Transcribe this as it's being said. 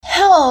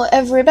Hello,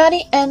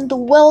 everybody, and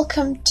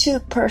welcome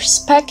to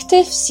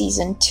Perspective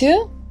Season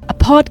 2. A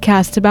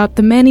podcast about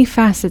the many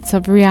facets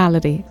of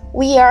reality.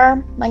 We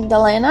are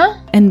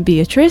Magdalena and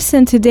Beatrice,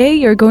 and today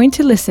you're going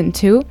to listen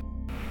to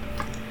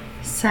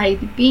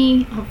Side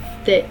B of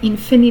the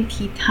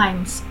Infinity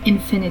times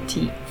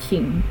Infinity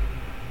theme.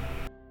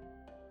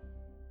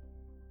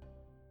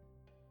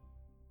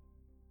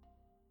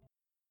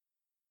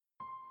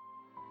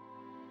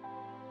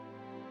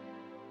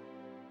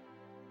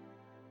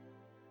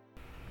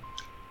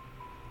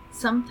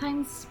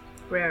 Sometimes,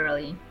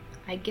 rarely,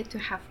 I get to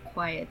have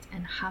quiet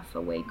and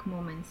half-awake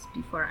moments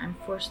before I'm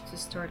forced to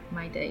start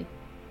my day.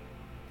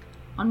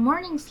 On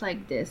mornings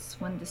like this,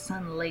 when the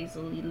sun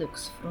lazily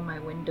looks through my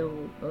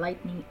window,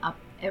 lighting up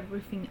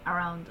everything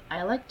around,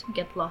 I like to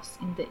get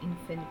lost in the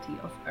infinity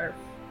of Earth.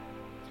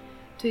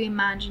 To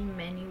imagine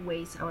many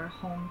ways our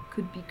home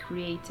could be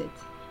created,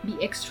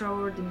 be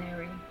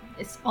extraordinary,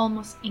 is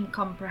almost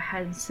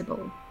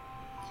incomprehensible.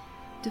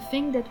 To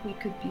think that we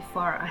could be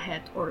far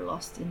ahead or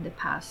lost in the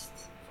past,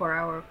 for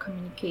our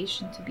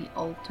communication to be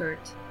altered,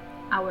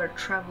 our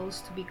travels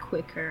to be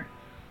quicker,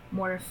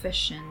 more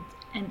efficient,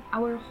 and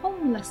our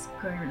home less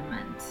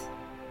permanent.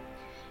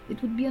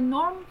 It would be a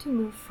norm to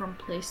move from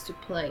place to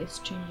place,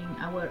 changing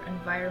our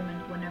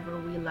environment whenever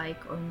we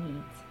like or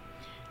need.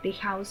 The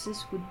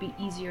houses would be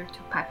easier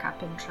to pack up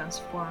and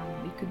transform.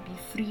 We could be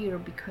freer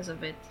because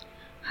of it,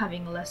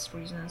 having less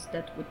reasons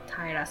that would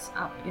tie us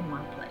up in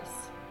one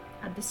place.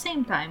 At the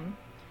same time,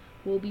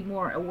 we'll be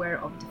more aware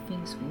of the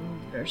things we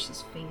need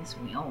versus things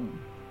we own.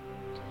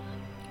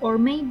 Or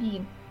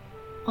maybe,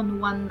 on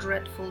one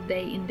dreadful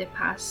day in the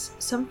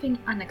past, something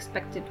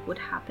unexpected would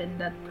happen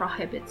that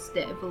prohibits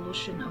the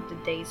evolution of the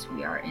days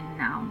we are in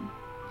now.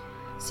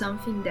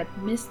 Something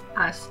that missed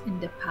us in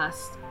the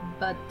past,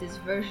 but this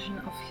version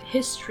of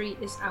history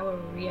is our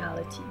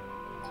reality.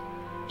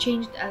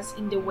 Changed us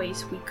in the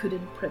ways we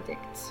couldn't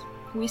predict.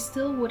 We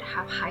still would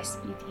have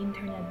high-speed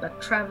internet,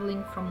 but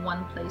traveling from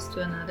one place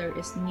to another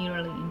is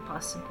nearly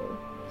impossible.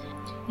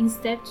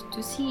 Instead,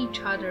 to see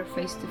each other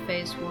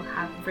face-to-face, we'll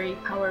have very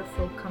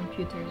powerful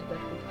computers that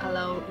would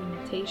allow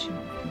imitation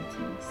of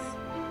meetings.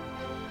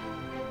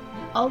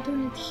 The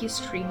alternate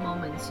history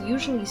moments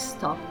usually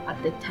stop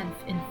at the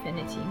 10th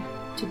infinity.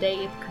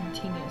 Today it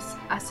continues,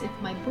 as if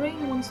my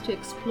brain wants to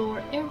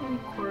explore every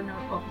corner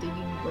of the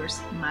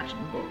universe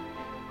imaginable.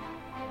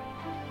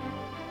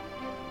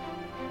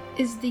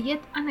 Is the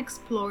yet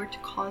unexplored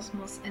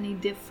cosmos any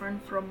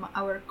different from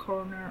our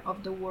corner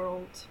of the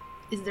world?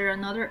 Is there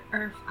another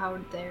Earth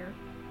out there?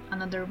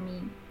 Another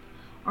me?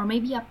 Or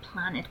maybe a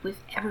planet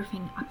with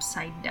everything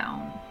upside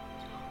down?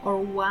 Or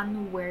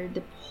one where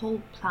the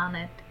whole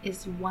planet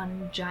is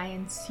one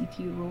giant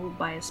city ruled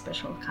by a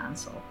special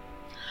council?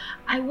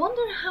 I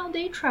wonder how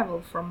they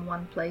travel from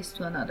one place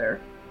to another.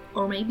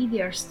 Or maybe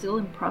they are still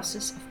in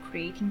process of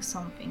creating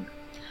something.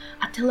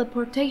 A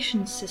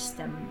teleportation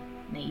system,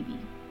 maybe.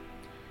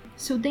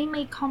 So they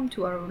may come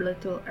to our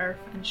little Earth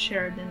and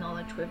share the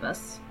knowledge with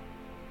us.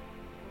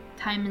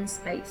 Time and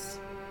space.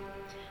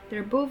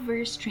 They're both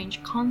very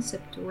strange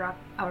concepts to wrap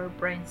our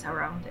brains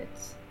around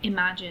it.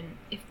 Imagine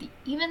if the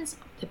events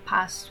of the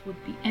past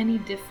would be any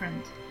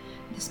different,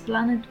 this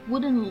planet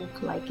wouldn't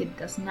look like it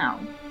does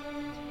now.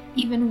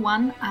 Even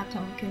one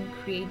atom can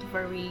create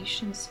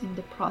variations in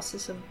the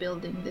process of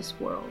building this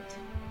world.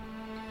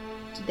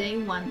 Today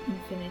one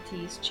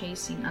infinity is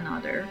chasing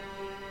another.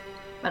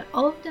 But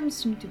all of them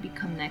seem to be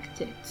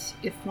connected.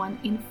 If one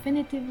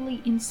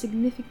infinitively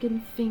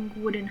insignificant thing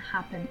wouldn't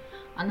happen,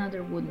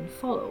 another wouldn't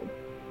follow.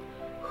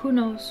 Who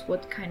knows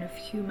what kind of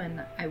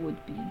human I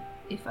would be,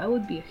 if I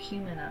would be a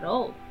human at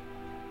all.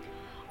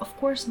 Of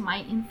course, my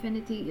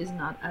infinity is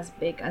not as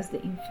big as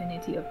the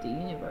infinity of the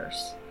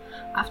universe.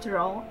 After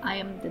all, I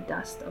am the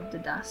dust of the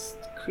dust,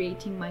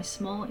 creating my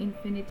small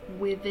infinity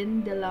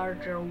within the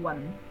larger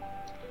one.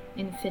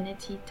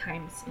 Infinity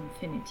times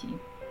infinity.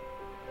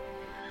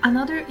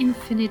 Another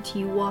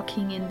infinity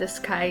walking in the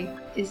sky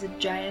is a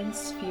giant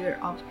sphere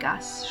of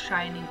gas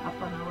shining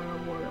upon our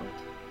world,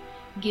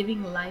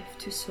 giving life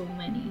to so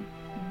many,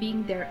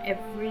 being there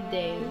every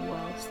day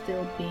while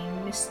still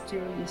being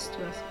mysterious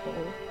to us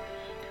all,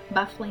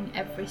 baffling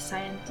every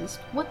scientist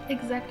what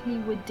exactly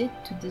we did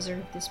to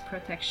deserve this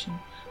protection,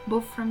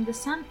 both from the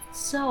sun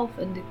itself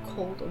and the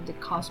cold of the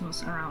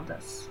cosmos around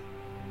us.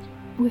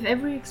 With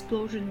every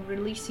explosion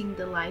releasing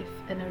the life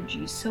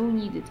energy so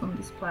needed on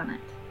this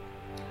planet.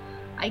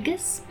 I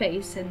guess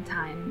space and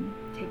time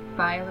take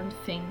violent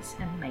things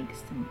and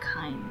makes them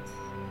kind.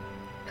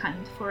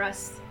 Kind for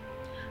us,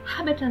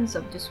 habitants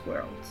of this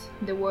world,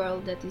 the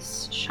world that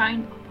is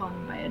shined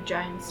upon by a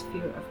giant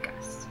sphere of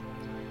gas,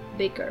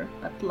 bigger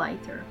but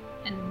lighter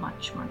and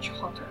much, much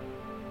hotter.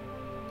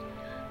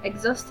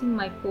 Exhausting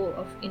my pool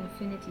of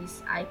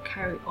infinities, I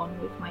carry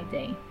on with my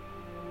day.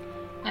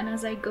 And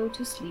as I go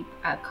to sleep,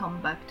 I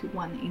come back to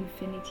one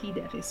infinity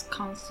that is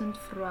constant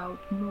throughout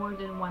more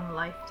than one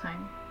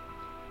lifetime.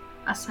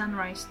 A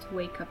sunrise to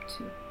wake up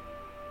to.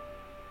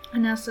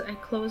 And as I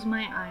close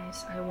my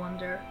eyes, I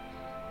wonder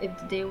if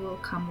the day will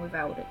come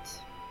without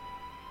it.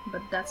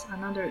 but that's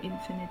another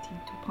infinity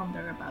to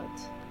ponder about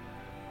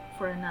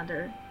for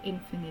another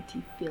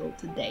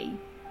infinity-filled day.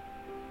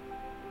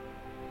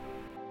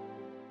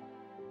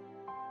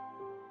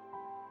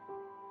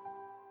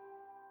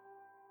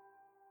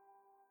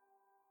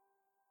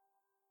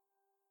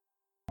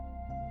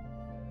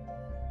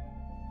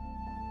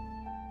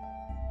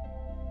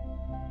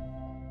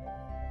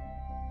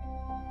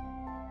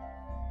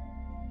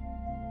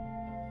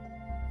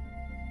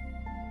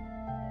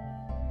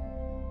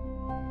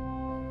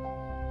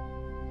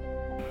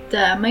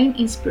 The main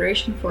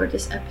inspiration for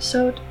this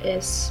episode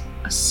is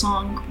a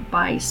song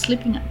by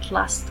Sleeping at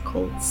Last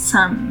called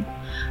Sun.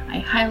 I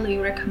highly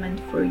recommend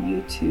for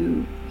you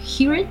to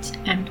hear it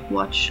and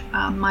watch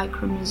a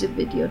micro music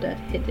video that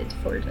he did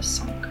for the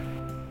song.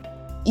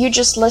 You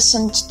just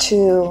listened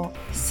to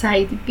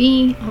Side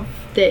B of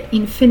the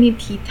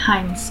Infinity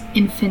Times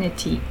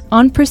Infinity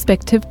on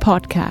Perspective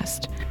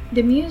Podcast.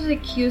 The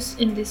music used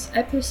in this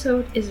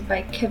episode is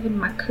by Kevin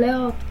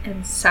MacLeod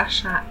and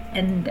Sasha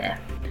Ende.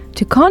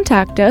 To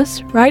contact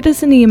us, write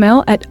us an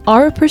email at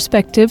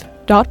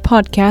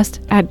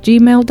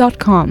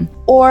ourperspective.podcast@gmail.com.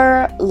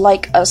 or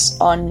like us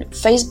on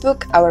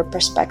Facebook,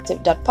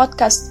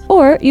 ourperspective.podcast.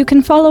 Or you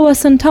can follow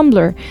us on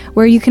Tumblr,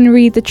 where you can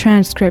read the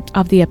transcript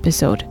of the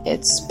episode.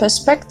 It's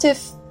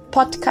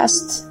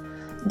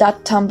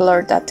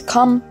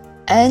perspectivepodcast.tumblr.com.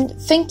 And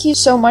thank you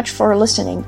so much for listening.